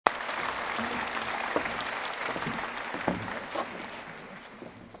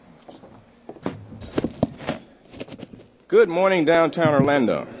Good morning, downtown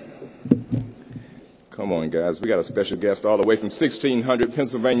Orlando. Come on, guys. We got a special guest all the way from 1600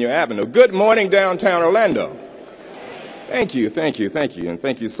 Pennsylvania Avenue. Good morning, downtown Orlando. Thank you, thank you, thank you. And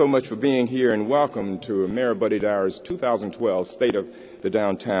thank you so much for being here, and welcome to Mayor Buddy Dyer's 2012 State of the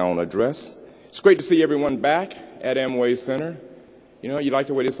Downtown Address. It's great to see everyone back at Amway Center. You know, you like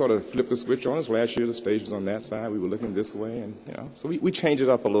the way they sort of flipped the switch on us. Last year, the stage was on that side. We were looking this way, and, you know, so we changed it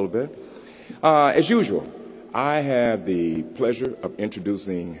up a little bit. As usual, I have the pleasure of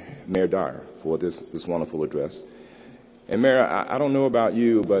introducing Mayor Dyer for this wonderful address. And Mayor, I don't know about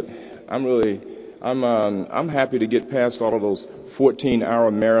you, but I'm happy to get past all of those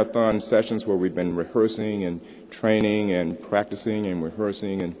 14-hour marathon sessions where we've been rehearsing and training and practicing and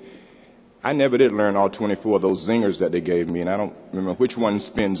rehearsing, and I never did learn all 24 of those zingers that they gave me, and I don't remember which one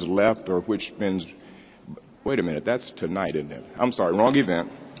spins left or which spins. Wait a minute, that's tonight, isn't it? I'm sorry, wrong event.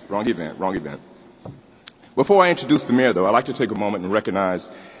 Before I introduce the mayor, though, I'd like to take a moment and recognize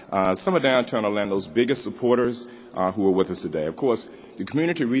some of downtown Orlando's biggest supporters who are with us today. Of course, the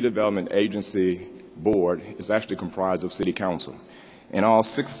Community Redevelopment Agency Board is actually comprised of City Council, and all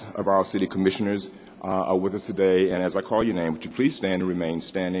 6 of our city commissioners are with us today. And as I call your name, would you please stand and remain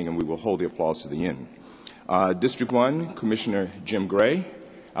standing, and we will hold the applause to the end. District 1, Commissioner Jim Gray,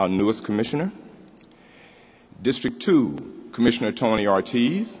 our newest commissioner. District 2, Commissioner Tony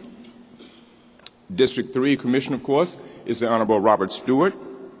Ortiz. District 3 Commissioner, of course, is the Honorable Robert Stewart.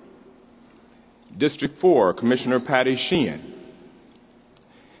 District 4, Commissioner Patty Sheehan.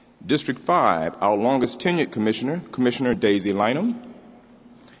 District 5, our longest tenured commissioner, Commissioner Daisy Lynham.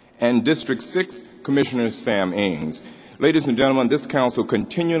 And District 6, Commissioner Sam Ings. Ladies and gentlemen, this council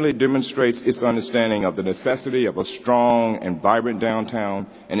continually demonstrates its understanding of the necessity of a strong and vibrant downtown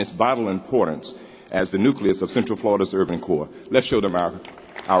and its vital importance as the nucleus of Central Florida's urban core. Let's show them our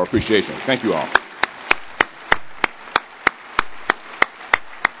appreciation. Thank you all.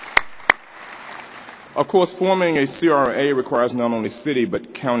 Of course, forming a CRA requires not only city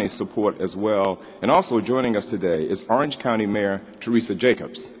but county support as well. And also joining us today is Orange County Mayor Teresa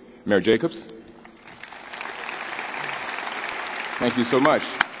Jacobs. Mayor Jacobs. Thank you so much.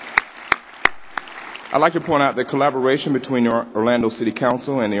 I'd like to point out that collaboration between the Orlando City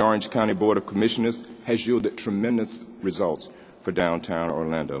Council and the Orange County Board of Commissioners has yielded tremendous results for downtown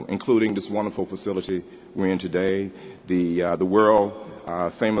Orlando, including this wonderful facility we're in today, the world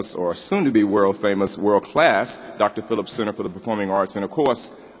famous, or soon-to-be world-famous, world-class Dr. Phillips Center for the Performing Arts, and of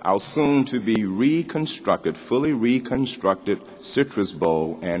course, our soon-to-be reconstructed, fully reconstructed Citrus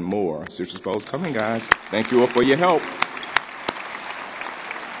Bowl and more. Citrus Bowl's coming, guys. Thank you all for your help.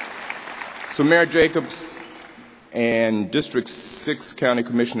 So Mayor Jacobs and District 6 County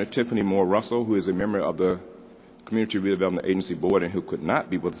Commissioner Tiffany Moore Russell, who is a member of the Community Redevelopment Agency Board and who could not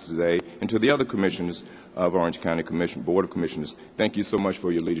be with us today, and to the other commissioners of Orange County Board of Commissioners, thank you so much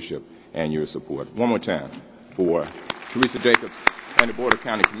for your leadership and your support. One more time for Teresa Jacobs and the Board of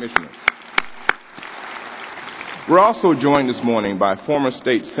County Commissioners. We're also joined this morning by former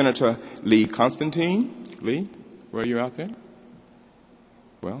State Senator Lee Constantine. Lee, where are you out there?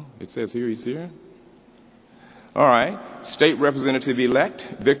 Well, it says here he's here. All right. State Representative-elect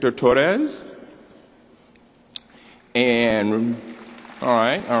Victor Torres. And all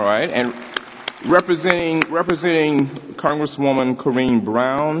right, and representing Congresswoman Corrine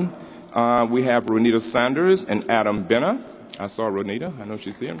Brown, we have Ronita Sanders and Adam Benna. I saw Ronita. I know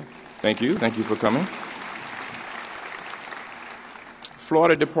she's here. Thank you for coming.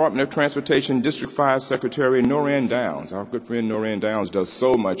 Florida Department of Transportation District 5 Secretary Noran Downs. Our good friend Noran Downs does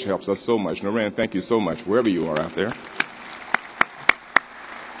so much, helps us so much. Noran, thank you so much, wherever you are out there.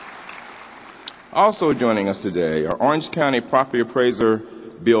 Also joining us today are Orange County Property Appraiser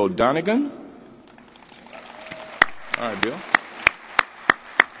Bill Donegan. All right, Bill.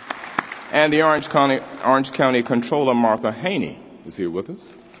 And the Orange County Controller Martha Haney is here with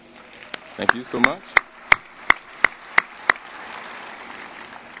us. Thank you so much.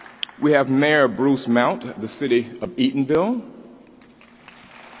 We have Mayor Bruce Mount of the city of Eatonville.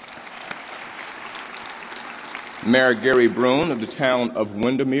 Mayor Gary Brune of the town of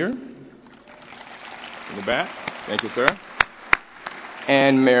Windermere. In the back. Thank you, sir.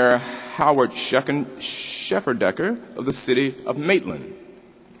 And Mayor Howard Shefferdecker of the city of Maitland.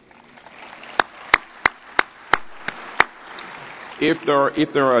 If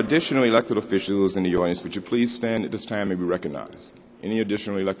there are additional elected officials in the audience, would you please stand at this time and be recognized? Any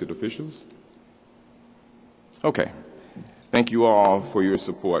additional elected officials? Okay. Thank you all for your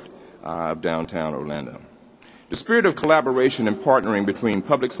support of downtown Orlando. The spirit of collaboration and partnering between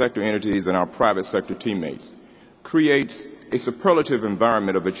public sector entities and our private sector teammates creates a superlative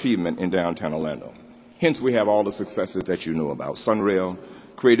environment of achievement in downtown Orlando. Hence, we have all the successes that you know about: Sunrail,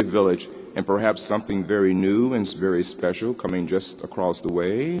 Creative Village, and perhaps something very new and very special coming just across the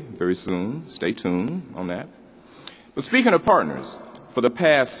way very soon. Stay tuned on that. But speaking of partners, for the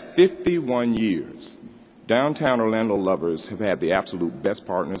past 51 years, downtown Orlando lovers have had the absolute best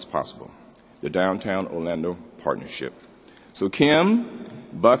partners possible, the Downtown Orlando Partnership. So Kim,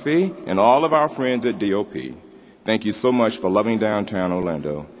 Buffy, and all of our friends at DOP, thank you so much for loving downtown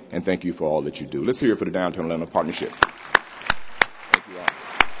Orlando, and thank you for all that you do. Let's hear it for the Downtown Orlando Partnership. Thank you all.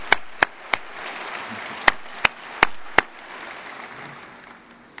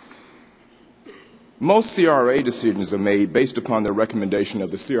 Most CRA decisions are made based upon the recommendation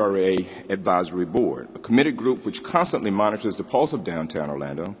of the CRA Advisory Board, a committed group which constantly monitors the pulse of downtown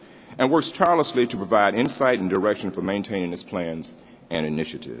Orlando and works tirelessly to provide insight and direction for maintaining its plans and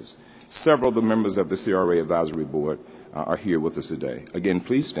initiatives. Several of the members of the CRA Advisory Board are here with us today. Again,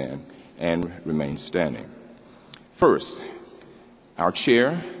 please stand and remain standing. First, our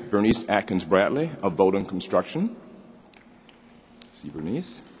chair, Bernice Atkins Bradley of Bowdoin Construction. See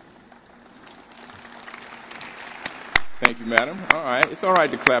Bernice. Thank you, madam. All right, it's all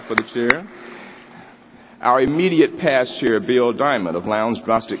right to clap for the chair. Our immediate past chair, Bill Diamond of Lowndes,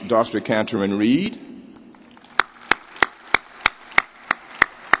 Dostrick, Cantor, and Reed.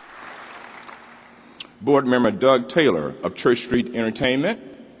 Board member Doug Taylor of Church Street Entertainment.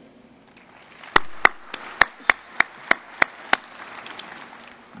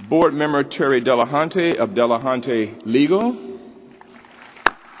 Board member Terry Delahunty of Delahunty Legal.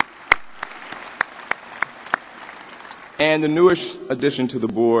 And the newest addition to the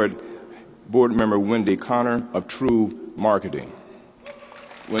board, board member Wendy Connor of True Marketing.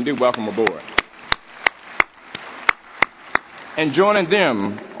 Wendy, welcome aboard. And joining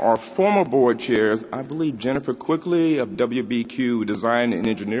them are former board chairs, I believe Jennifer Quickly of WBQ Design and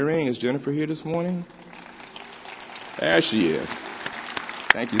Engineering. Is Jennifer here this morning? There she is.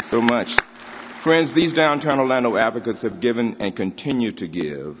 Thank you so much. Friends, these downtown Orlando advocates have given and continue to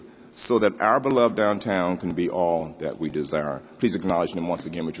give so that our beloved downtown can be all that we desire. Please acknowledge them once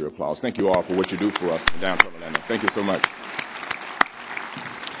again with your applause. Thank you all for what you do for us in downtown Orlando. Thank you so much.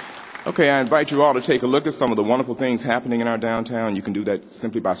 Okay, I invite you all to take a look at some of the wonderful things happening in our downtown. You can do that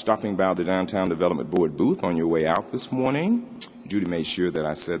simply by stopping by the Downtown Development Board booth on your way out this morning. Judy made sure that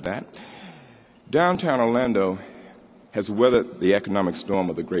I said that. Downtown Orlando has weathered the economic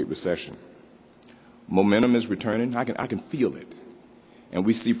storm of the Great Recession. Momentum is returning. I can feel it. And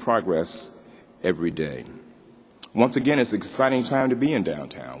we see progress every day. Once again, it's an exciting time to be in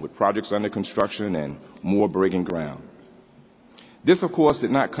downtown with projects under construction and more breaking ground. This, of course,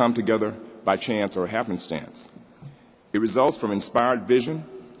 did not come together by chance or happenstance. It results from inspired vision,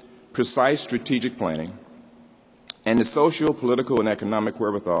 precise strategic planning, and the social, political, and economic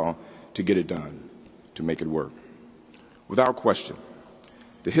wherewithal to get it done, to make it work. Without question,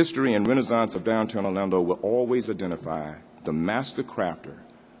 the history and renaissance of downtown Orlando will always identify the master crafter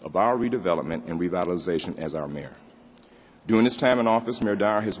of our redevelopment and revitalization as our mayor. During his time in office, Mayor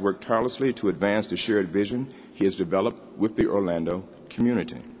Dyer has worked tirelessly to advance the shared vision he has developed with the Orlando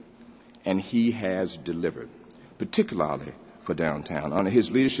community. And he has delivered, particularly for downtown. Under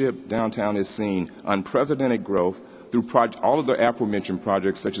his leadership, downtown has seen unprecedented growth through all of the aforementioned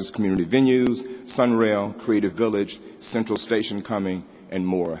projects such as community venues, Sunrail, Creative Village, Central Station coming, and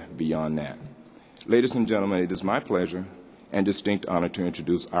more beyond that. Ladies and gentlemen, it is my pleasure and distinct honor to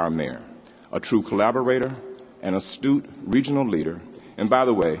introduce our mayor, a true collaborator, an astute regional leader, and by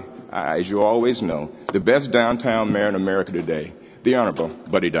the way, as you always know, the best downtown mayor in America today, the Honorable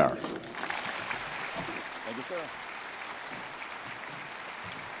Buddy Dyer. Thank you, sir.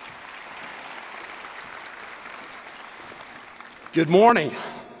 Good morning.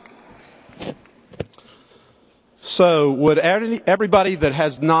 So, would everybody that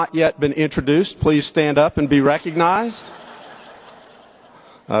has not yet been introduced please stand up and be recognized?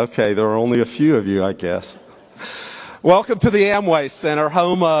 Okay, there are only a few of you, I guess. Welcome to the Amway Center,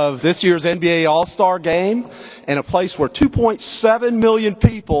 home of this year's NBA All-Star Game, and a place where 2.7 million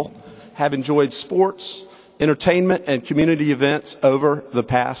people have enjoyed sports, entertainment, and community events over the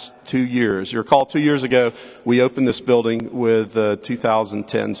past 2 years. You recall 2 years ago, we opened this building with the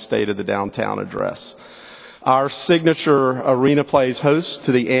 2010 State of the Downtown Address. Our signature arena plays host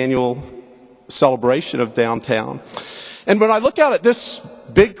to the annual celebration of downtown. And when I look out at this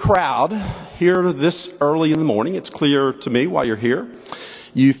big crowd here this early in the morning, it's clear to me why you're here.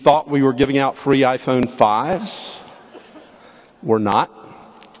 You thought we were giving out free iPhone 5s. We're not.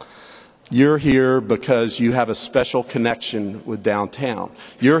 You're here because you have a special connection with downtown.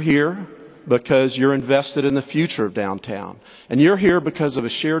 You're here because you're invested in the future of downtown. And you're here because of a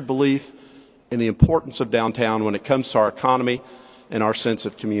shared belief and the importance of downtown when it comes to our economy and our sense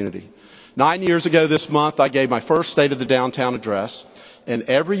of community. 9 years ago this month, I gave my first State of the Downtown address, and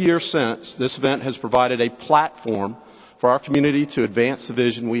every year since, this event has provided a platform for our community to advance the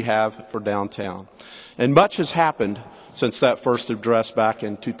vision we have for downtown. And much has happened since that first address back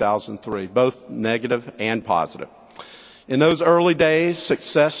in 2003, both negative and positive. In those early days,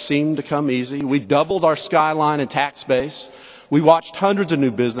 success seemed to come easy. We doubled our skyline and tax base. We watched hundreds of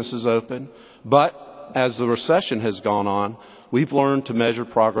new businesses open. But as the recession has gone on, we've learned to measure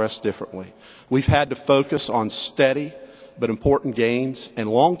progress differently. We've had to focus on steady but important gains and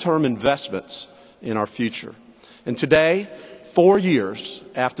long-term investments in our future. And today, 4 years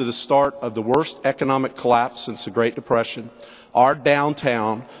after the start of the worst economic collapse since the Great Depression, our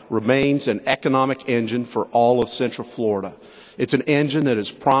downtown remains an economic engine for all of Central Florida. It's an engine that is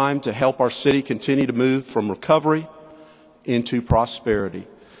primed to help our city continue to move from recovery into prosperity.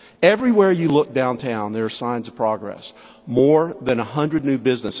 Everywhere you look downtown, there are signs of progress. More than 100 new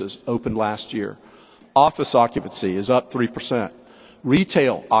businesses opened last year. Office occupancy is up 3%.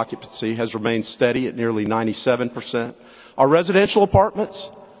 Retail occupancy has remained steady at nearly 97%. Our residential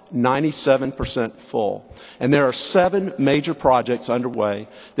apartments, 97% full. And there are 7 major projects underway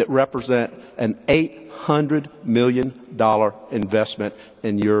that represent an $800 million investment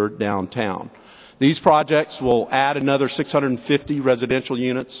in your downtown. These projects will add another 650 residential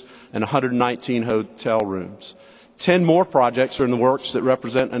units and 119 hotel rooms. 10 more projects are in the works that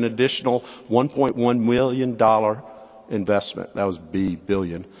represent an additional $1.1 million investment. That was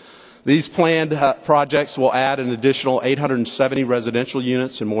billion. These planned projects will add an additional 870 residential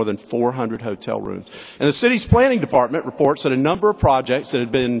units and more than 400 hotel rooms. And the city's planning department reports that a number of projects that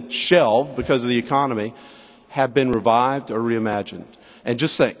had been shelved because of the economy have been revived or reimagined. And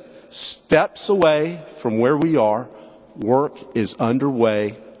just think, steps away from where we are, work is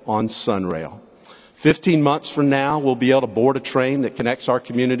underway on Sunrail. 15 months from now, we'll be able to board a train that connects our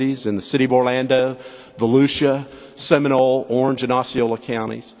communities in the city of Orlando, Volusia, Seminole, Orange, and Osceola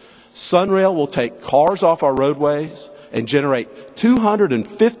counties. Sunrail will take cars off our roadways and generate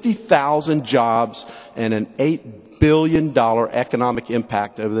 250,000 jobs and an $8 billion economic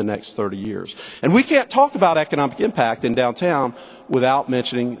impact over the next 30 years. And we can't talk about economic impact in downtown without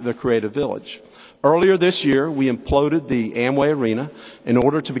mentioning the Creative Village. Earlier this year, we imploded the Amway Arena in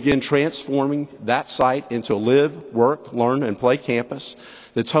order to begin transforming that site into a live, work, learn, and play campus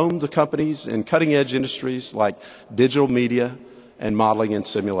that's home to companies in cutting-edge industries like digital media and modeling and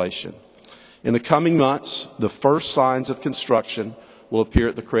simulation. In the coming months, the first signs of construction will appear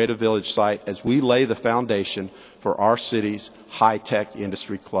at the Creative Village site as we lay the foundation for our city's high-tech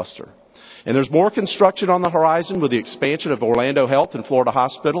industry cluster. And there's more construction on the horizon with the expansion of Orlando Health and Florida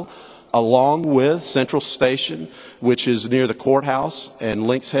Hospital, along with Central Station, which is near the courthouse and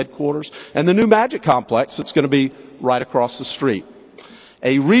Lynx headquarters, and the new Magic Complex that's going to be right across the street.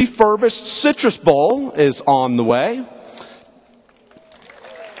 A refurbished Citrus Bowl is on the way.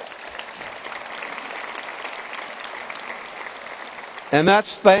 And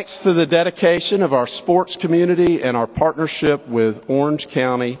that's thanks to the dedication of our sports community and our partnership with Orange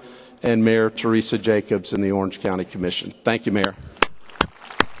County and Mayor Teresa Jacobs and the Orange County Commission. Thank you, Mayor.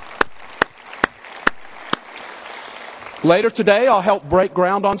 Later today, I'll help break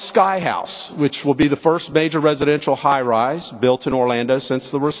ground on Sky House, which will be the first major residential high-rise built in Orlando since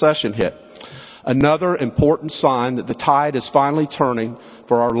the recession hit. Another important sign that the tide is finally turning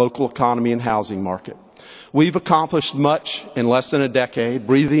for our local economy and housing market. We've accomplished much in less than a decade,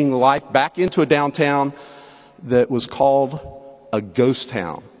 breathing life back into a downtown that was called a ghost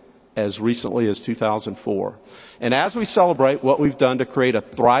town as recently as 2004. And as we celebrate what we've done to create a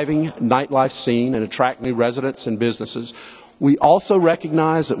thriving nightlife scene and attract new residents and businesses, we also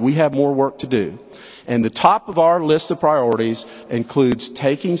recognize that we have more work to do. And the top of our list of priorities includes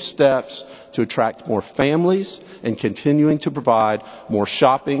taking steps to attract more families and continuing to provide more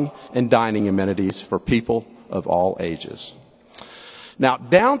shopping and dining amenities for people of all ages. Now,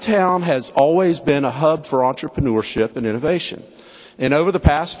 downtown has always been a hub for entrepreneurship and innovation. And over the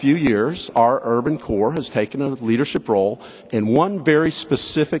past few years, our urban core has taken a leadership role in one very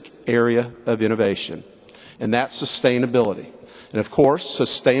specific area of innovation, and that's sustainability. And of course,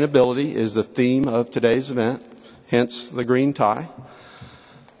 sustainability is the theme of today's event, hence the green tie.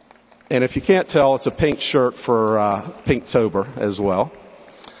 And if you can't tell, it's a pink shirt for Pinktober as well.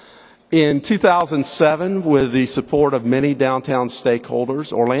 In 2007, with the support of many downtown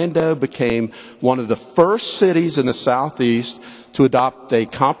stakeholders, Orlando became one of the first cities in the Southeast to adopt a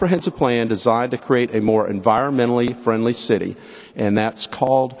comprehensive plan designed to create a more environmentally friendly city, and that's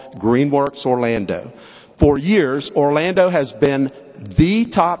called GreenWorks Orlando. For years, Orlando has been the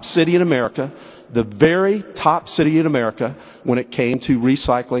top city in America, the very top city in America when it came to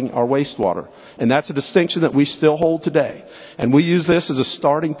recycling our wastewater. And that's a distinction that we still hold today. And we use this as a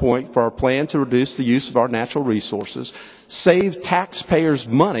starting point for our plan to reduce the use of our natural resources, save taxpayers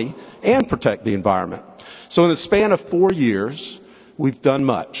money, and protect the environment. So in the span of 4 years, we've done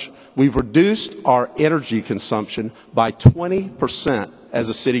much. We've reduced our energy consumption by 20% as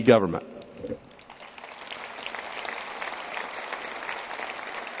a city government.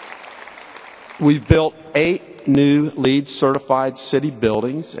 We've built 8 new LEED certified city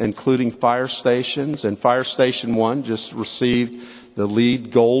buildings, including fire stations, and Fire Station 1 just received the LEED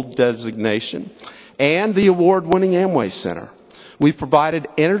Gold designation, and the award-winning Amway Center. We've provided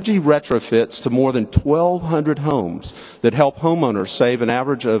energy retrofits to more than 1,200 homes that help homeowners save an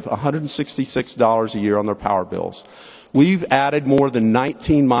average of $166 a year on their power bills. We've added more than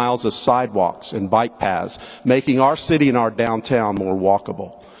 19 miles of sidewalks and bike paths, making our city and our downtown more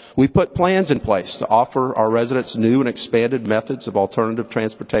walkable. We put plans in place to offer our residents new and expanded methods of alternative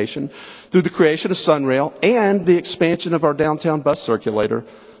transportation through the creation of Sunrail and the expansion of our downtown bus circulator,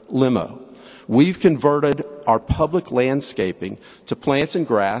 Limo. We've converted our public landscaping to plants and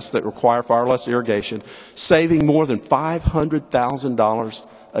grass that require far less irrigation, saving more than $500,000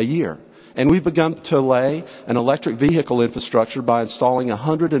 a year. And we've begun to lay an electric vehicle infrastructure by installing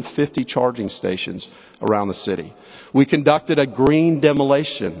 150 charging stations around the city. We conducted a green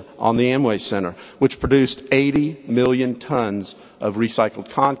demolition on the Amway Center, which produced 80 million tons of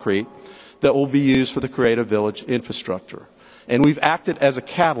recycled concrete that will be used for the Creative Village infrastructure. And we've acted as a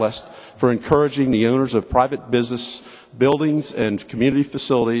catalyst for encouraging the owners of private business buildings and community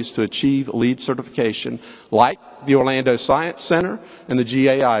facilities to achieve LEED certification, like the Orlando Science Center and the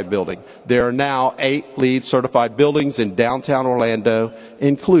GAI building. There are now 8 LEED certified buildings in downtown Orlando,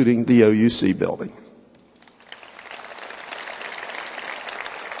 including the OUC building.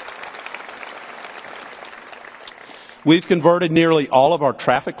 We've converted nearly all of our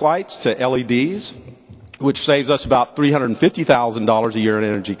traffic lights to LEDs, which saves us about $350,000 a year in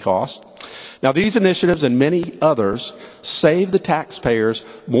energy costs. Now, these initiatives and many others save the taxpayers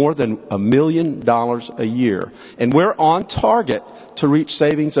more than $1 million a year. And we're on target to reach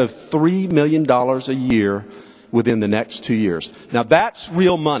savings of $3 million a year within the next 2 years. Now, that's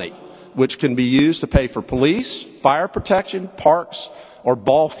real money, which can be used to pay for police, fire protection, parks, or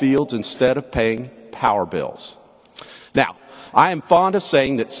ball fields instead of paying power bills. Now, I am fond of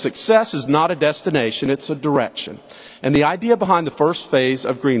saying that success is not a destination, it's a direction. And the idea behind the first phase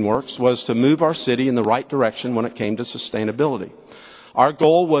of Greenworks was to move our city in the right direction when it came to sustainability. Our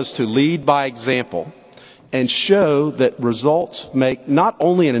goal was to lead by example and show that results make not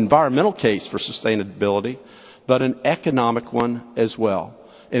only an environmental case for sustainability, but an economic one as well.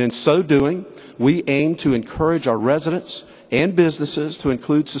 And in so doing, we aim to encourage our residents and businesses to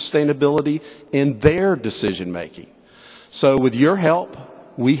include sustainability in their decision making. So with your help,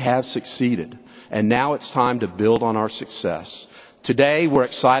 we have succeeded, and now it's time to build on our success. Today, we're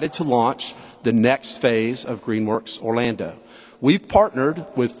excited to launch the next phase of Greenworks Orlando. We've partnered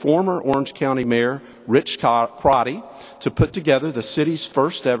with former Orange County Mayor Rich Crotty to put together the city's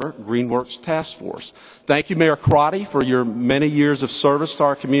first ever Greenworks Task Force. Thank you, Mayor Crotty, for your many years of service to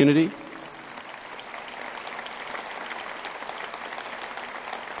our community.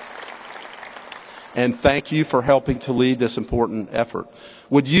 And thank you for helping to lead this important effort.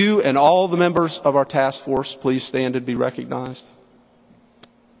 Would you and all the members of our task force please stand and be recognized?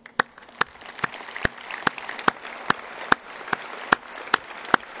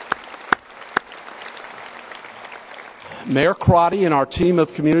 Mayor Crotty and our team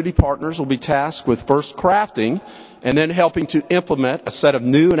of community partners will be tasked with first crafting and then helping to implement a set of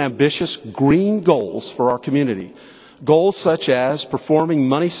new and ambitious green goals for our community. Goals such as performing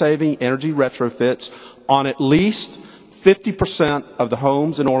money-saving energy retrofits on at least 50% of the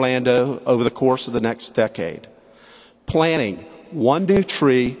homes in Orlando over the course of the next decade. Planting one new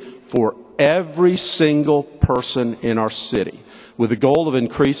tree for every single person in our city, with the goal of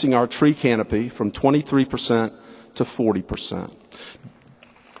increasing our tree canopy from 23% to 40%.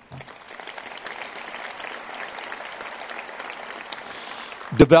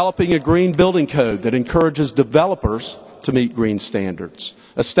 Developing a green building code that encourages developers to meet green standards.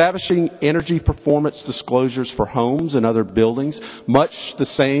 Establishing energy performance disclosures for homes and other buildings, much the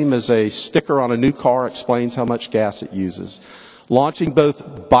same as a sticker on a new car explains how much gas it uses. Launching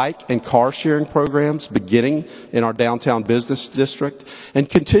both bike and car sharing programs beginning in our downtown business district, and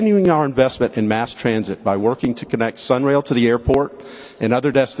continuing our investment in mass transit by working to connect Sunrail to the airport and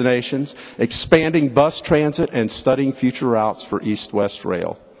other destinations, expanding bus transit, and studying future routes for East-West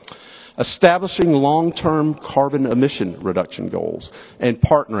Rail. establishing long-term carbon emission reduction goals, and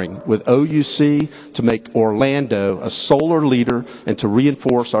partnering with OUC to make Orlando a solar leader and to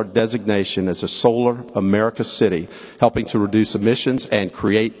reinforce our designation as a Solar America City, helping to reduce emissions and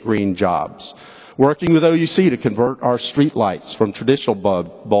create green jobs. Working with OUC to convert our street lights from traditional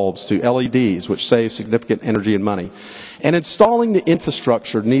bulbs to LEDs, which save significant energy and money, and installing the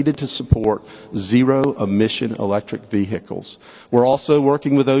infrastructure needed to support zero-emission electric vehicles. We're also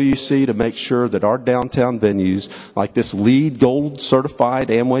working with OUC to make sure that our downtown venues, like this LEED Gold certified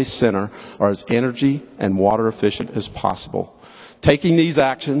Amway Center, are as energy and water efficient as possible. Taking these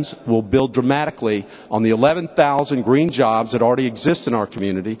actions will build dramatically on the 11,000 green jobs that already exist in our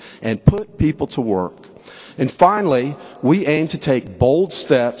community and put people to work. And finally, we aim to take bold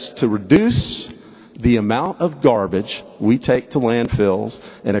steps to reduce the amount of garbage we take to landfills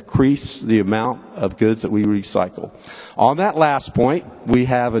and increase the amount of goods that we recycle. On that last point, we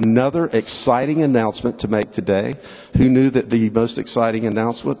have another exciting announcement to make today. Who knew that the most exciting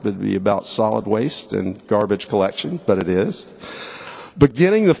announcement would be about solid waste and garbage collection? But it is.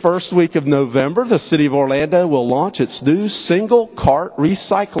 Beginning the first week of November, the City of Orlando will launch its new single cart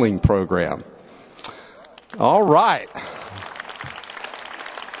recycling program. All right.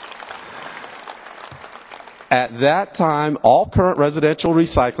 At that time, all current residential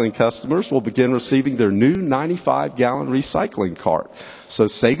recycling customers will begin receiving their new 95-gallon recycling cart. So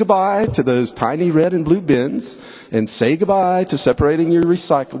say goodbye to those tiny red and blue bins and say goodbye to separating your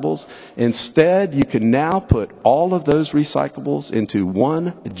recyclables. Instead, you can now put all of those recyclables into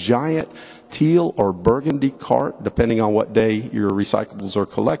one giant teal or burgundy cart, depending on what day your recyclables are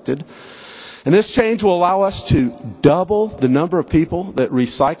collected. And this change will allow us to double the number of people that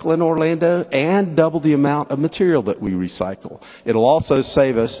recycle in Orlando and double the amount of material that we recycle. It'll also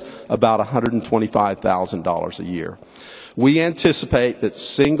save us about $125,000 a year. We anticipate that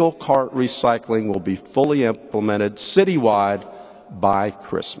single cart recycling will be fully implemented citywide by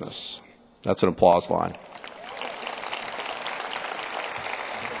Christmas. That's an applause line.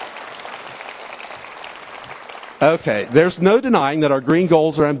 Okay, there's no denying that our green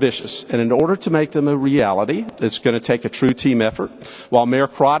goals are ambitious, and in order to make them a reality, it's going to take a true team effort. While Mayor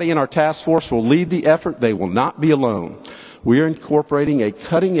Crotty and our task force will lead the effort, they will not be alone. We are incorporating a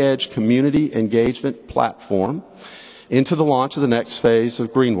cutting-edge community engagement platform into the launch of the next phase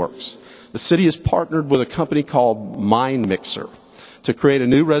of GreenWorks. The city has partnered with a company called Mind Mixer to create a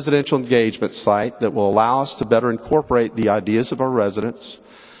new residential engagement site that will allow us to better incorporate the ideas of our residents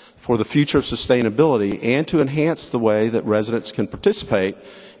for the future of sustainability and to enhance the way that residents can participate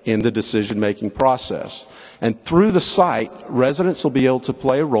in the decision-making process. And through the site, residents will be able to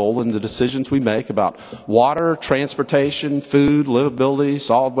play a role in the decisions we make about water, transportation, food, livability,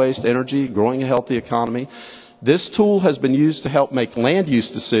 solid waste, energy, growing a healthy economy. This tool has been used to help make land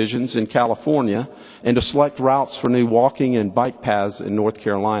use decisions in California and to select routes for new walking and bike paths in North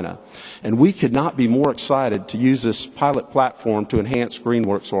Carolina. And we could not be more excited to use this pilot platform to enhance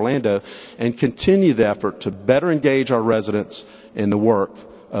GreenWorks Orlando and continue the effort to better engage our residents in the work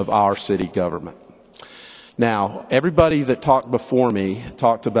of our city government. Now, everybody that talked before me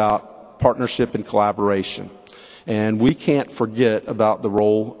talked about partnership and collaboration. And we can't forget about the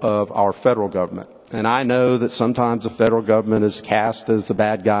role of our federal government. And I know that sometimes the federal government is cast as the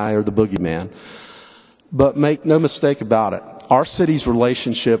bad guy or the boogeyman. But make no mistake about it, our city's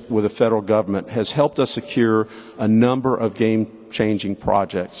relationship with the federal government has helped us secure a number of game-changing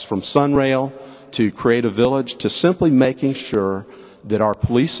projects, from Sunrail to Creative Village to simply making sure that our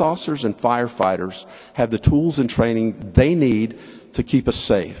police officers and firefighters have the tools and training they need to keep us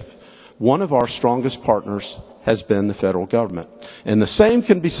safe. One of our strongest partners has been the federal government. And the same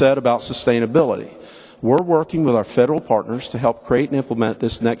can be said about sustainability. We're working with our federal partners to help create and implement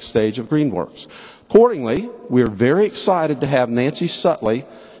this next stage of GreenWorks. Accordingly, we are very excited to have Nancy Sutley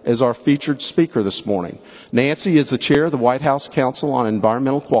as our featured speaker this morning. Nancy is the chair of the White House Council on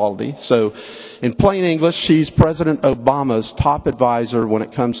Environmental Quality. So in plain English, she's President Obama's top advisor when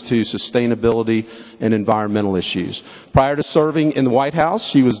it comes to sustainability and environmental issues. Prior to serving in the White House,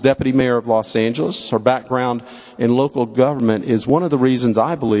 she was deputy mayor of Los Angeles. Her background in local government is one of the reasons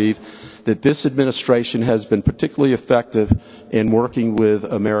I believe that this administration has been particularly effective in working with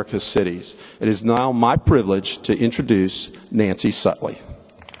America's cities. It is now my privilege to introduce Nancy Sutley.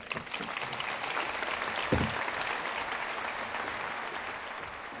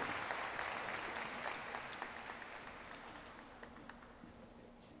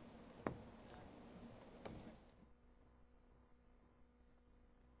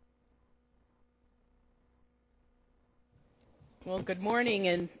 Well, good morning,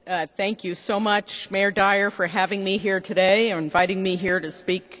 and thank you so much, Mayor Dyer, for having me here today, or inviting me here to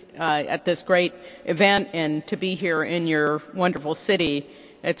speak at this great event and to be here in your wonderful city.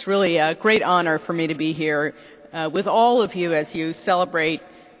 It's really a great honor for me to be here with all of you as you celebrate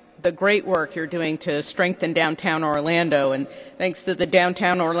the great work you're doing to strengthen downtown Orlando. And thanks to the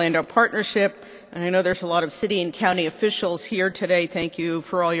Downtown Orlando Partnership, and I know there's a lot of city and county officials here today, thank you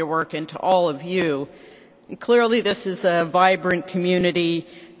for all your work, and to all of you. And clearly, this is a vibrant community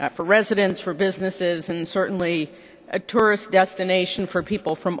for residents, for businesses, and certainly a tourist destination for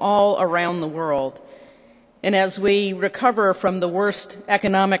people from all around the world. And as we recover from the worst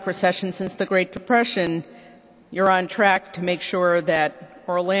economic recession since the Great Depression, you're on track to make sure that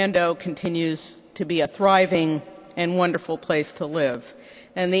Orlando continues to be a thriving and wonderful place to live.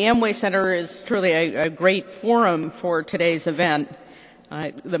 And the Amway Center is truly a great forum for today's event.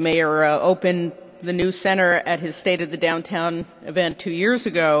 The mayor opened the new center at his State of the Downtown event 2 years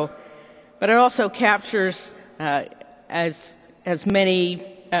ago, but it also captures, as many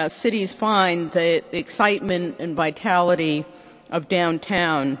cities find, the excitement and vitality of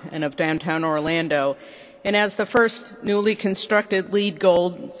downtown and of downtown Orlando. And as the first newly constructed LEED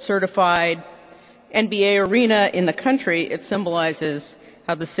Gold certified NBA arena in the country, it symbolizes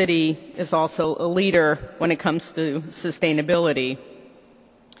how the city is also a leader when it comes to sustainability.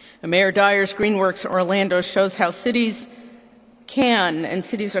 Mayor Dyer's Greenworks Orlando shows how cities can, and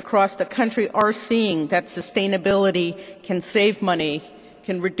cities across the country are seeing that sustainability can save money,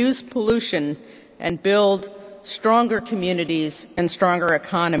 can reduce pollution, and build stronger communities and stronger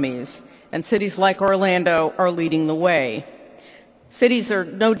economies. And cities like Orlando are leading the way. Cities are,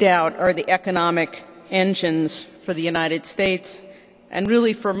 no doubt, are the economic engines for the United States and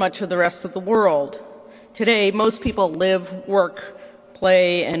really for much of the rest of the world. Today, most people live, work,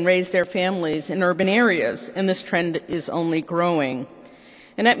 play, and raise their families in urban areas, and this trend is only growing.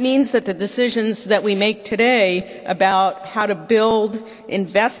 And that means that the decisions that we make today about how to build,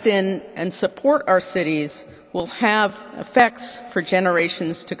 invest in, and support our cities will have effects for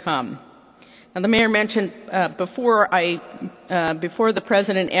generations to come. Now, the mayor mentioned before the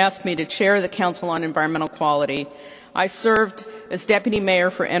president asked me to chair the Council on Environmental Quality, I served as deputy mayor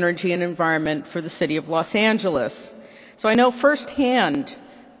for energy and environment for the city of Los Angeles. So I know firsthand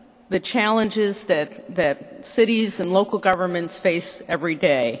the challenges that cities and local governments face every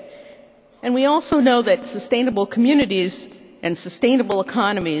day. And we also know that sustainable communities and sustainable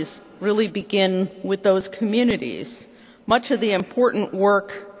economies really begin with those communities. Much of the important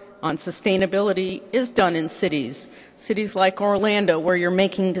work on sustainability is done in cities like Orlando, where you're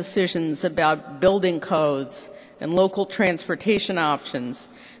making decisions about building codes and local transportation options,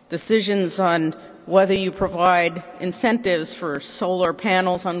 decisions on whether you provide incentives for solar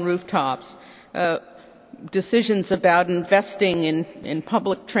panels on rooftops, decisions about investing in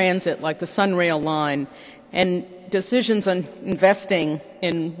public transit like the Sunrail line, and decisions on investing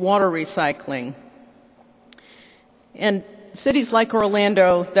in water recycling. And cities like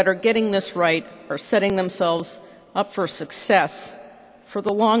Orlando that are getting this right are setting themselves up for success for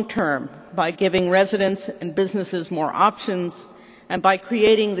the long term by giving residents and businesses more options and by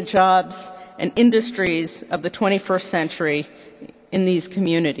creating the jobs and industries of the 21st century in these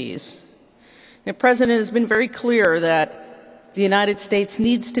communities. The President has been very clear that the United States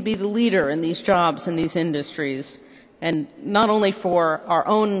needs to be the leader in these jobs and these industries, and not only for our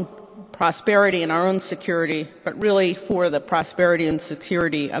own prosperity and our own security, but really for the prosperity and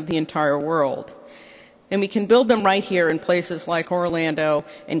security of the entire world. And we can build them right here in places like Orlando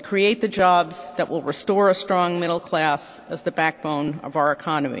and create the jobs that will restore a strong middle class as the backbone of our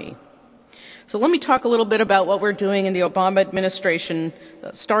economy. So let me talk a little bit about what we're doing in the Obama administration,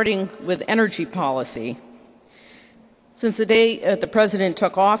 starting with energy policy. Since the day the President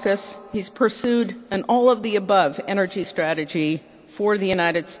took office, he's pursued an all-of-the-above energy strategy for the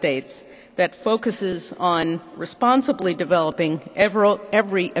United States that focuses on responsibly developing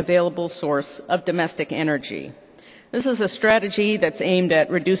every available source of domestic energy. This is a strategy that's aimed at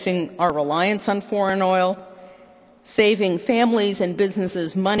reducing our reliance on foreign oil, saving families and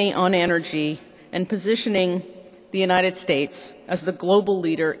businesses money on energy, and positioning the United States as the global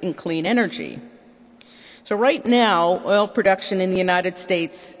leader in clean energy. So right now, oil production in the United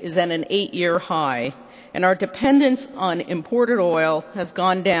States is at an 8-year high, and our dependence on imported oil has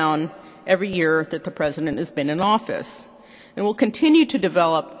gone down every year that the President has been in office. And we'll continue to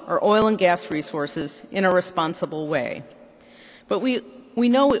develop our oil and gas resources in a responsible way. But we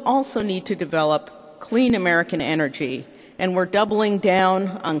know we also need to develop clean American energy, and we're doubling down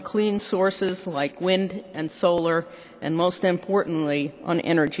on clean sources like wind and solar, and most importantly, on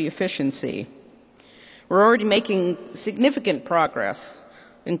energy efficiency. We're already making significant progress,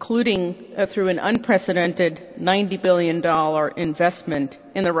 including through an unprecedented $90 billion investment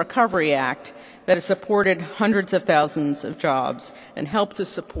in the Recovery Act that has supported hundreds of thousands of jobs and helped to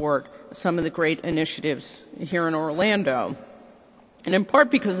support some of the great initiatives here in Orlando. And in part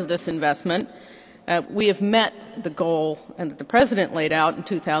because of this investment, we have met the goal that the President laid out in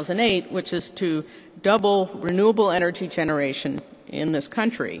 2008, which is to double renewable energy generation in this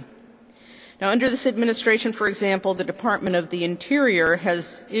country. Now, under this administration, for example, the Department of the Interior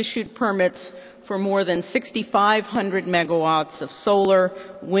has issued permits for more than 6,500 megawatts of solar,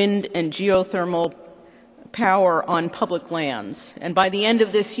 wind, and geothermal power on public lands. And by the end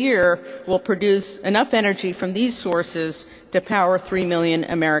of this year, we'll produce enough energy from these sources to power 3 million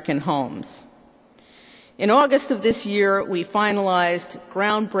American homes. In August of this year, we finalized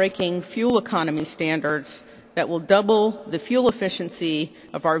groundbreaking fuel economy standards that will double the fuel efficiency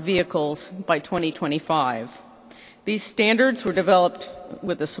of our vehicles by 2025. These standards were developed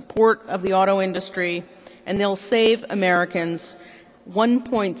with the support of the auto industry, and they'll save Americans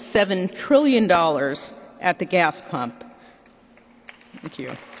 $1.7 trillion at the gas pump. Thank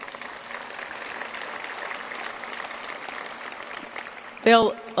you.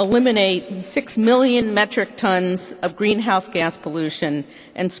 They'll eliminate 6 million metric tons of greenhouse gas pollution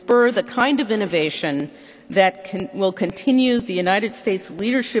and spur the kind of innovation that will continue the United States'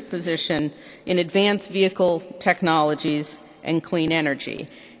 leadership position in advanced vehicle technologies and clean energy.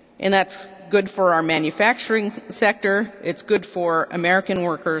 And that's good for our manufacturing sector, it's good for American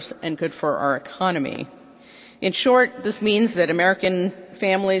workers, and good for our economy. In short, this means that American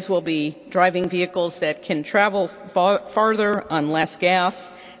families will be driving vehicles that can travel farther on less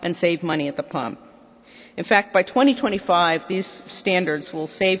gas and save money at the pump. In fact, by 2025, these standards will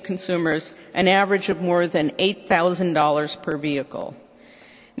save consumers an average of more than $8,000 per vehicle.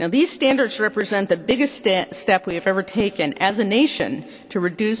 Now, these standards represent the biggest step we have ever taken as a nation to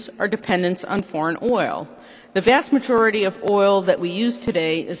reduce our dependence on foreign oil. The vast majority of oil that we use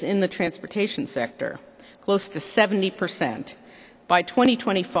today is in the transportation sector, close to 70%. By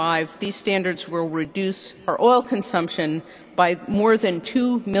 2025, these standards will reduce our oil consumption by more than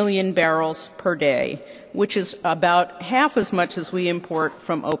 2 million barrels per day, which is about half as much as we import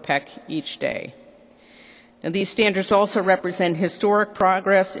from OPEC each day. And these standards also represent historic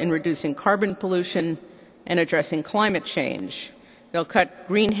progress in reducing carbon pollution and addressing climate change. They'll cut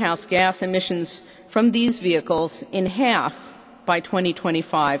greenhouse gas emissions from these vehicles in half by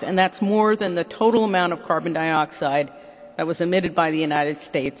 2025, and that's more than the total amount of carbon dioxide that was emitted by the United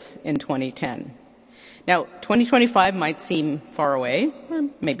States in 2010. Now, 2025 might seem far away, or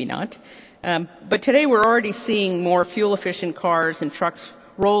maybe not, but today we're already seeing more fuel-efficient cars and trucks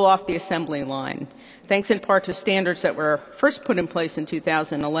roll off the assembly line, thanks in part to standards that were first put in place in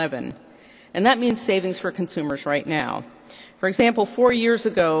 2011. And that means savings for consumers right now. For example, 4 years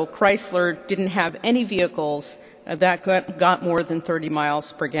ago, Chrysler didn't have any vehicles that got more than 30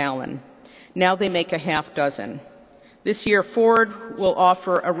 miles per gallon. Now they make a half dozen. This year, Ford will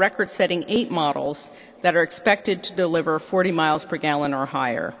offer a record-setting 8 models that are expected to deliver 40 miles per gallon or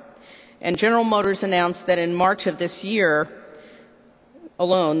higher. And General Motors announced that in March of this year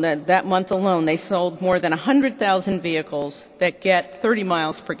alone, that month alone, they sold more than 100,000 vehicles that get 30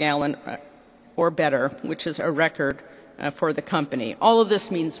 miles per gallon or better, which is a record for the company. All of this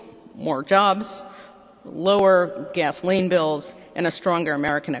means more jobs, lower gasoline bills, and a stronger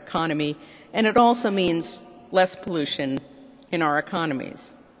American economy. And it also means less pollution in our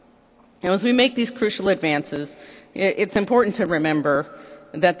economies. Now, as we make these crucial advances, it's important to remember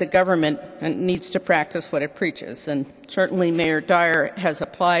that the government needs to practice what it preaches, and certainly Mayor Dyer has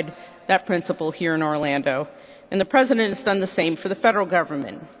applied that principle here in Orlando, and the President has done the same for the federal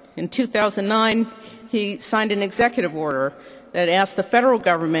government. In 2009, he signed an executive order that asked the federal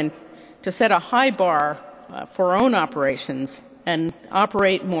government to set a high bar for our own operations and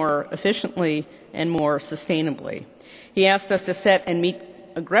operate more efficiently and more sustainably. He asked us to set and meet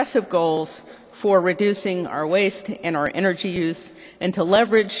aggressive goals for reducing our waste and our energy use, and to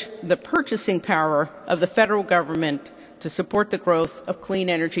leverage the purchasing power of the federal government to support the growth of clean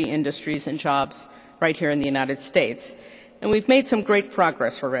energy industries and jobs right here in the United States. And we've made some great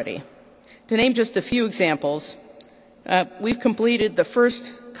progress already. To name just a few examples, we've completed the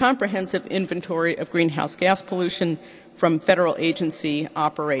first comprehensive inventory of greenhouse gas pollution from federal agency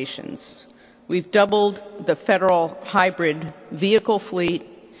operations. We've doubled the federal hybrid vehicle fleet,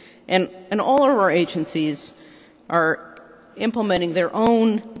 and all of our agencies are implementing their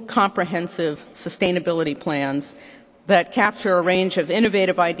own comprehensive sustainability plans that capture a range of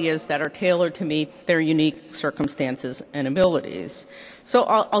innovative ideas that are tailored to meet their unique circumstances and abilities. So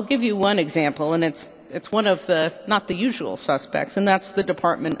I'll give you one example, and it's it's one of the, not the usual suspects, and that's the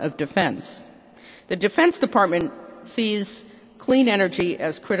Department of Defense. The Defense Department sees clean energy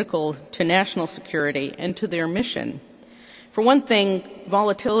as critical to national security and to their mission. For one thing,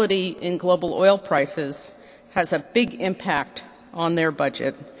 volatility in global oil prices has a big impact on their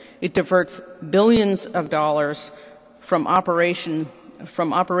budget. It diverts billions of dollars from operation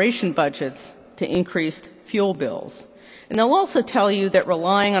budgets to increased fuel bills. And they'll also tell you that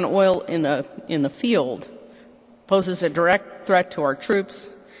relying on oil in the field poses a direct threat to our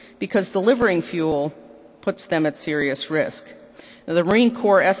troops because delivering fuel puts them at serious risk. Now, the Marine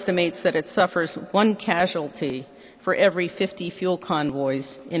Corps estimates that it suffers 1 casualty for every 50 fuel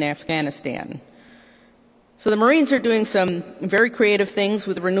convoys in Afghanistan. So the Marines are doing some very creative things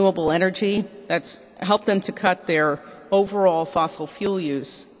with renewable energy that's helped them to cut their overall fossil fuel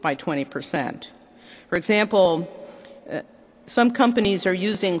use by 20%. For example, some companies are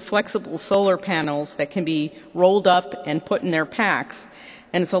using flexible solar panels that can be rolled up and put in their packs,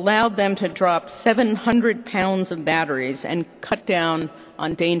 and it's allowed them to drop 700 pounds of batteries and cut down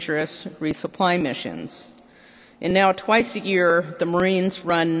on dangerous resupply missions. And now, twice a year, the Marines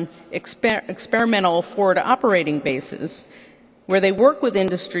run experimental forward operating bases where they work with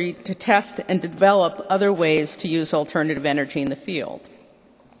industry to test and develop other ways to use alternative energy in the field.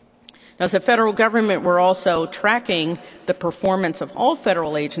 Now, as a federal government, we're also tracking the performance of all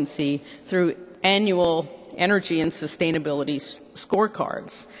federal agencies through annual energy and sustainability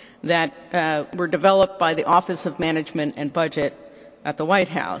scorecards that were developed by the Office of Management and Budget at the White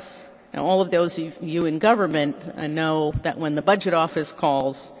House. Now, all of those of you in government know that when the Budget Office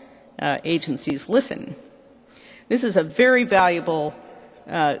calls, agencies listen. This is a very valuable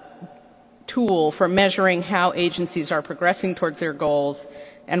tool for measuring how agencies are progressing towards their goals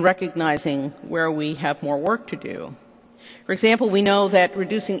and recognizing where we have more work to do. For example, we know that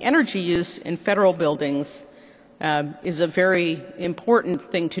reducing energy use in federal buildings is a very important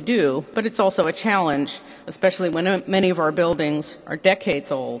thing to do, but it's also a challenge, especially when many of our buildings are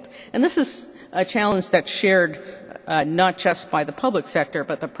decades old. And this is a challenge that's shared not just by the public sector,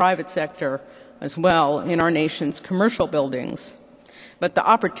 but the private sector as well in our nation's commercial buildings. But the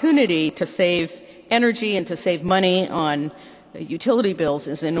opportunity to save energy and to save money on utility bills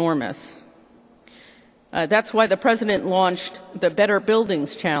is enormous. That's why the President launched the Better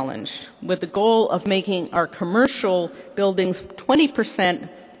Buildings Challenge with the goal of making our commercial buildings 20%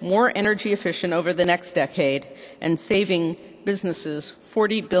 more energy efficient over the next decade and saving businesses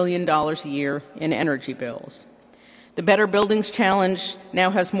 $40 billion a year in energy bills. The Better Buildings Challenge now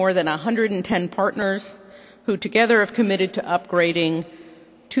has more than 110 partners who together have committed to upgrading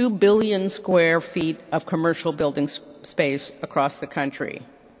 2 billion square feet of commercial building space across the country.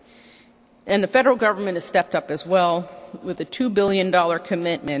 And the federal government has stepped up as well with a $2 billion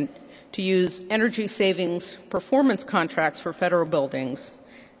commitment to use energy savings performance contracts for federal buildings.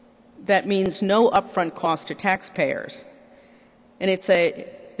 That means no upfront cost to taxpayers. And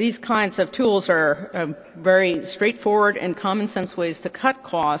these kinds of tools are very straightforward and common sense ways to cut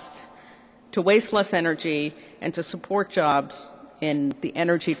costs, to waste less energy, and to support jobs in the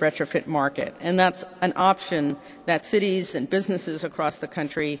energy retrofit market. And that's an option that cities and businesses across the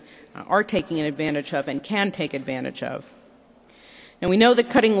country are taking advantage of and can take advantage of. And we know that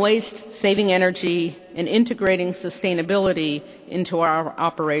cutting waste, saving energy, and integrating sustainability into our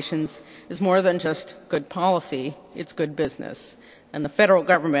operations is more than just good policy, it's good business. And the federal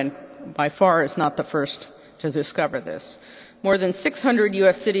government, by far, is not the first to discover this. More than 600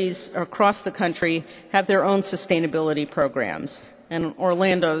 U.S. cities across the country have their own sustainability programs, and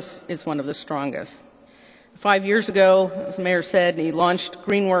Orlando's is one of the strongest. 5 years ago, as the mayor said, he launched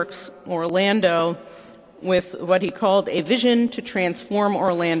GreenWorks Orlando with what he called a vision to transform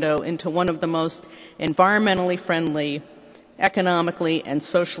Orlando into one of the most environmentally friendly, economically and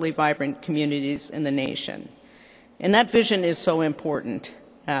socially vibrant communities in the nation. And that vision is so important.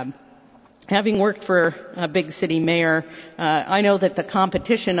 Having worked for a big city mayor, I know that the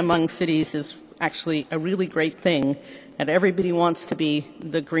competition among cities is actually a really great thing, and everybody wants to be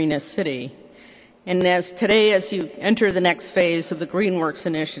the greenest city. And as you enter the next phase of the GreenWorks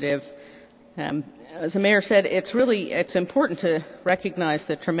initiative, as the mayor said, it's important to recognize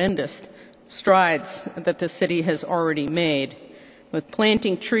the tremendous strides that the city has already made with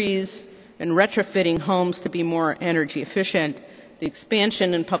planting trees and retrofitting homes to be more energy efficient, the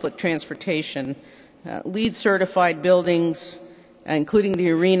expansion in public transportation, LEED certified buildings, including the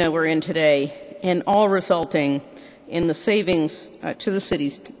arena we're in today, and all resulting in the savings to the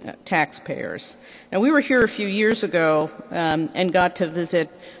city's taxpayers. Now, we were here a few years ago and got to visit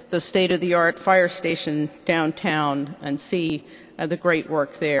the state-of-the-art fire station downtown and see the great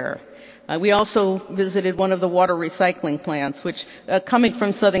work there. We also visited one of the water recycling plants, which, coming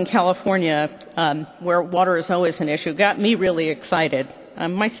from Southern California, where water is always an issue, got me really excited.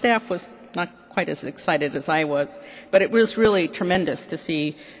 My staff was not quite as excited as I was, but it was really tremendous to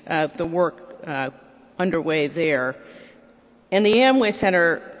see the work underway there. And the Amway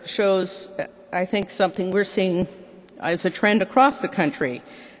Center shows, I think, something we're seeing as a trend across the country,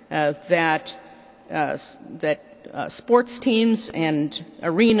 that sports teams and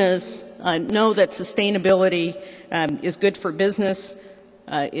arenas know that sustainability is good for business,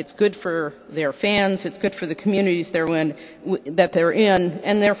 it's good for their fans, it's good for the communities that they're in,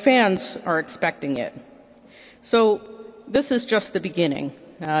 and their fans are expecting it. So this is just the beginning.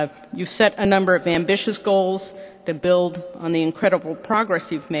 You've set a number of ambitious goals to build on the incredible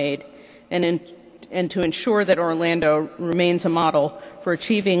progress you've made and to ensure that Orlando remains a model for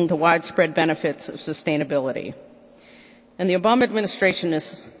achieving the widespread benefits of sustainability. And the Obama administration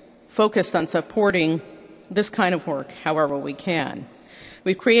is focused on supporting this kind of work however we can.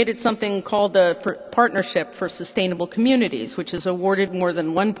 We've created something called the Partnership for Sustainable Communities, which has awarded more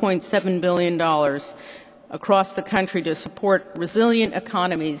than $1.7 billion across the country to support resilient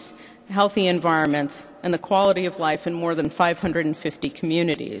economies, healthy environments, and the quality of life in more than 550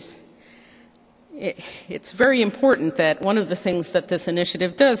 communities. It's very important that one of the things that this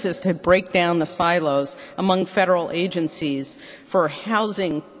initiative does is to break down the silos among federal agencies for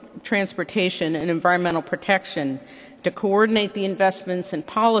housing, transportation, and environmental protection, to coordinate the investments and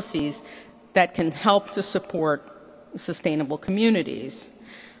policies that can help to support sustainable communities.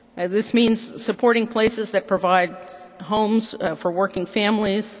 This means supporting places that provide homes for working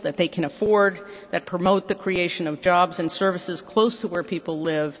families that they can afford, that promote the creation of jobs and services close to where people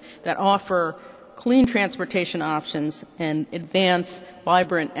live, that offer clean transportation options, and advance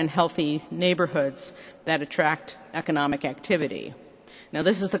vibrant and healthy neighborhoods that attract economic activity. Now,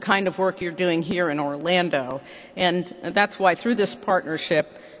 this is the kind of work you're doing here in Orlando, and that's why through this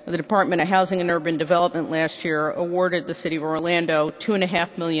partnership, the Department of Housing and Urban Development last year awarded the City of Orlando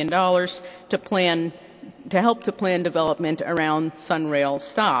 $2.5 million to help to plan development around Sunrail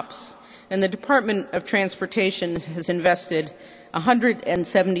stops. And the Department of Transportation has invested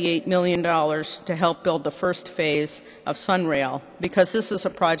 $178 million to help build the first phase of Sunrail, because this is a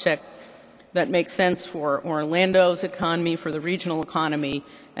project that makes sense for Orlando's economy, for the regional economy,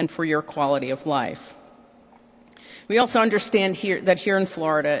 and for your quality of life. We also understand that here in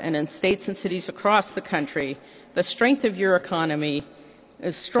Florida and in states and cities across the country, the strength of your economy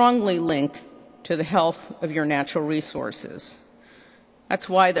is strongly linked to the health of your natural resources. That's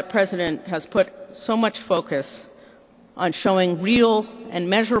why the President has put so much focus on showing real and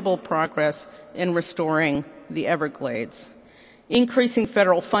measurable progress in restoring the Everglades, increasing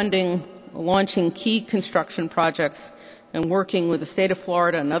federal funding, launching key construction projects, and working with the state of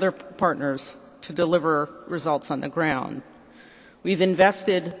Florida and other partners to deliver results on the ground. We've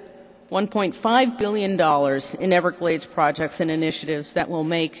invested $1.5 billion in Everglades projects and initiatives that will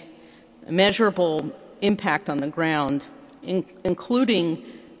make a measurable impact on the ground, including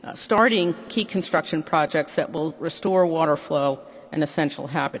starting key construction projects that will restore water flow and essential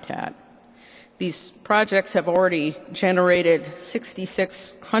habitat. These projects have already generated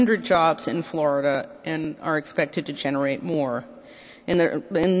 6,600 jobs in Florida and are expected to generate more.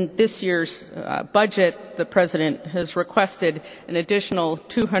 In this year's budget, the President has requested an additional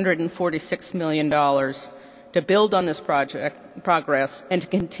 $246 million to build on this progress and to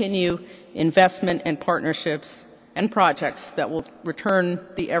continue investment and partnerships and projects that will return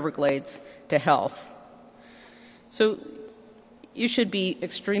the Everglades to health. So you should be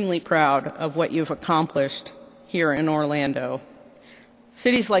extremely proud of what you've accomplished here in Orlando.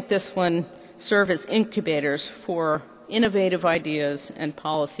 Cities like this one serve as incubators for innovative ideas and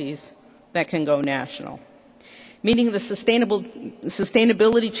policies that can go national. Meeting the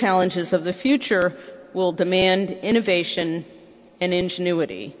sustainability challenges of the future will demand innovation and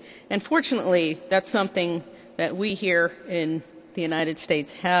ingenuity. And fortunately, that's something that we here in the United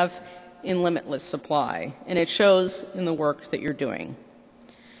States have in limitless supply, and it shows in the work that you're doing.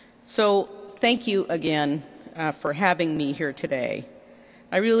 So thank you again for having me here today.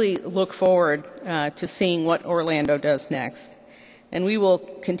 I really look forward to seeing what Orlando does next, and we will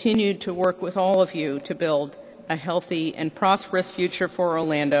continue to work with all of you to build a healthy and prosperous future for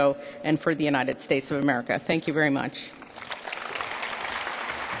Orlando and for the United States of America. Thank you very much.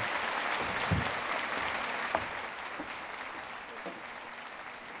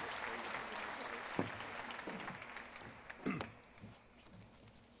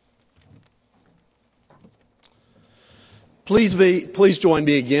 Please join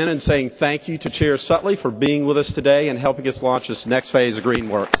me again in saying thank you to Chair Sutley for being with us today and helping us launch this next phase of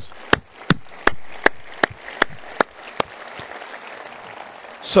Greenworks.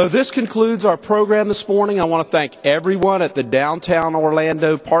 So this concludes our program this morning. I want to thank everyone at the Downtown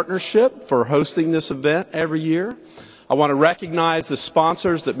Orlando Partnership for hosting this event every year. I want to recognize the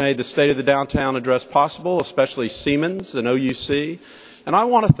sponsors that made the State of the Downtown address possible, especially Siemens and OUC. And I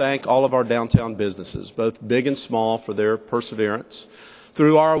want to thank all of our downtown businesses, both big and small, for their perseverance.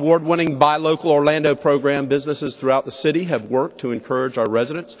 Through our award-winning Buy Local Orlando program, businesses throughout the city have worked to encourage our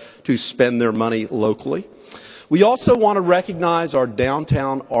residents to spend their money locally. We also want to recognize our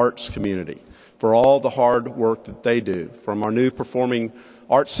downtown arts community for all the hard work that they do, from our new Performing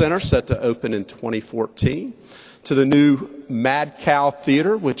Arts Center set to open in 2014, to the new Mad Cow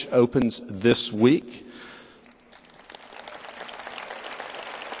Theater, which opens this week.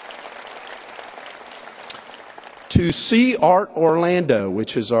 To See Art Orlando,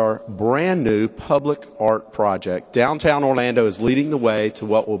 which is our brand new public art project. Downtown Orlando is leading the way to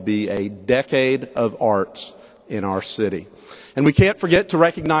what will be a decade of arts in our city. And we can't forget to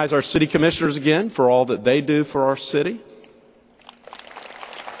recognize our city commissioners again for all that they do for our city.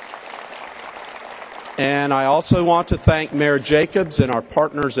 And I also want to thank Mayor Jacobs and our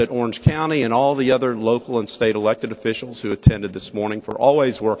partners at Orange County and all the other local and state elected officials who attended this morning for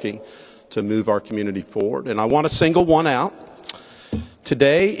always working to move our community forward. And I want to single one out.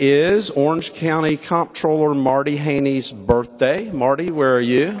 Today is Orange County Comptroller Marty Haney's birthday. Marty, where are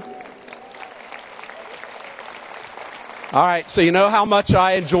you? All right, so you know how much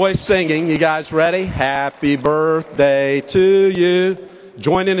I enjoy singing. You guys ready? Happy birthday to you.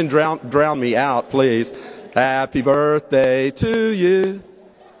 Join in and drown me out, please. Happy birthday to you.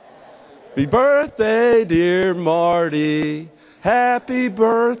 Happy birthday, dear Marty. Happy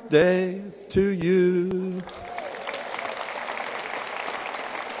birthday to you.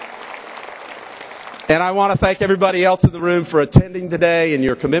 And I want to thank everybody else in the room for attending today and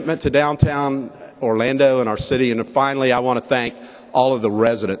your commitment to downtown Orlando and our city. And finally, I want to thank all of the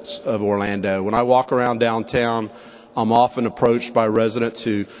residents of Orlando. When I walk around downtown, I'm often approached by residents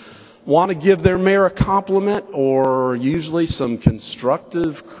who want to give their mayor a compliment or usually some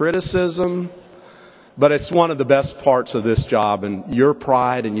constructive criticism. But it's one of the best parts of this job, and your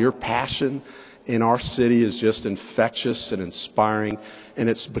pride and your passion in our city is just infectious and inspiring. And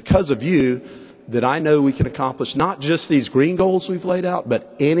it's because of you that I know we can accomplish not just these green goals we've laid out,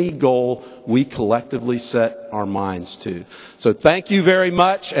 but any goal we collectively set our minds to. So thank you very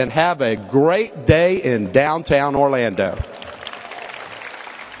much, and have a great day in downtown Orlando.